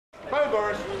Bye,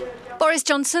 Boris. Boris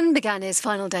Johnson began his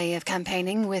final day of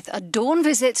campaigning with a dawn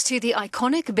visit to the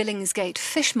iconic Billingsgate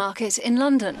fish market in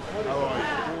London.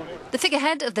 The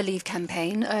figurehead of the Leave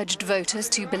campaign urged voters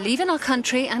to believe in our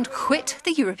country and quit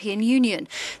the European Union.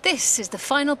 This is the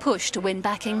final push to win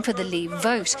backing for the Leave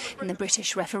vote in the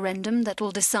British referendum that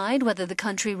will decide whether the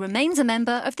country remains a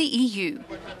member of the EU.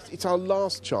 It's our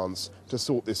last chance to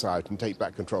sort this out and take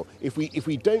back control. If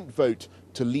we don't vote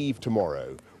to leave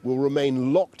tomorrow, we'll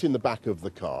remain locked in the back of the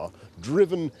car,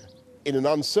 driven in an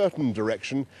uncertain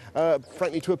direction,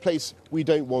 frankly, to a place we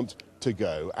don't want to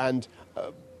go, and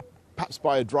perhaps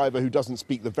by a driver who doesn't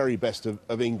speak the very best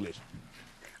of English.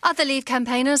 Other Leave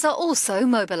campaigners are also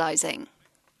mobilising.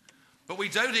 But we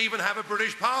don't even have a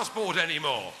British passport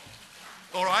anymore.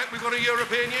 All right, we've got a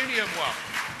European Union one.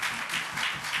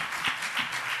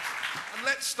 And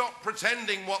let's stop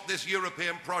pretending what this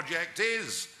European project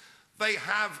is. They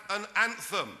have an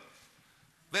anthem.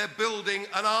 They're building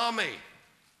an army.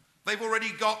 They've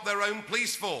already got their own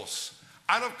police force.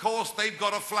 And of course, they've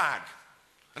got a flag.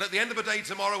 And at the end of the day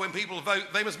tomorrow, when people vote,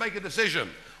 they must make a decision.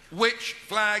 Which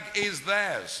flag is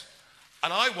theirs?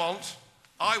 And I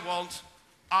want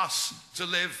us to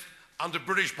live under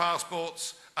British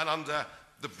passports and under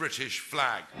the British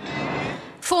flag.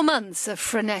 4 months of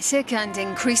frenetic and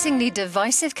increasingly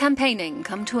divisive campaigning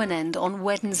come to an end on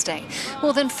Wednesday.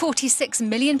 More than 46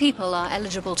 million people are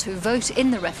eligible to vote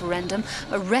in the referendum,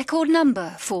 a record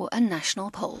number for a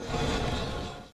national poll.